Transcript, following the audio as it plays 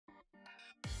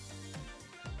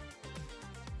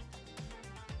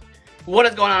What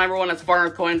is going on, everyone? It's Farmer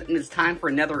with Coins, and it's time for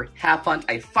another half hunt.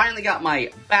 I finally got my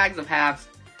bags of halves.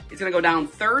 It's going to go down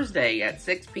Thursday at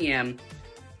 6 p.m.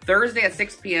 Thursday at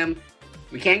 6 p.m.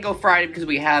 We can't go Friday because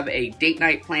we have a date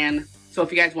night plan. So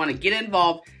if you guys want to get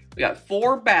involved, we got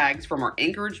 4 bags from our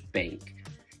Anchorage Bank.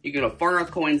 You can go to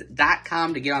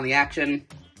farmnorthcoins.com to get on the action.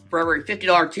 For every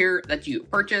 $50 tier that you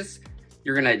purchase,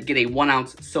 you're going to get a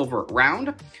 1-ounce silver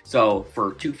round. So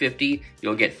for $2.50,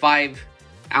 you'll get 5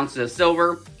 ounces of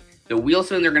silver. The wheel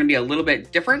spins are going to be a little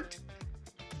bit different.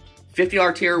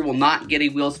 $50 tier will not get a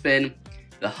wheel spin.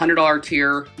 The $100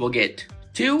 tier will get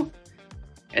 2.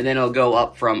 And then it'll go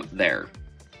up from there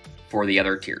for the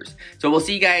other tiers. So we'll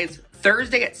see you guys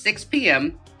Thursday at 6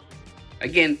 p.m.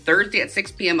 Again, Thursday at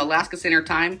 6 p.m. Alaska Standard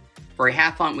Time for a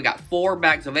half hunt. We got 4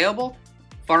 bags available.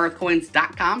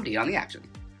 FarmNorthCoins.com to get on the action.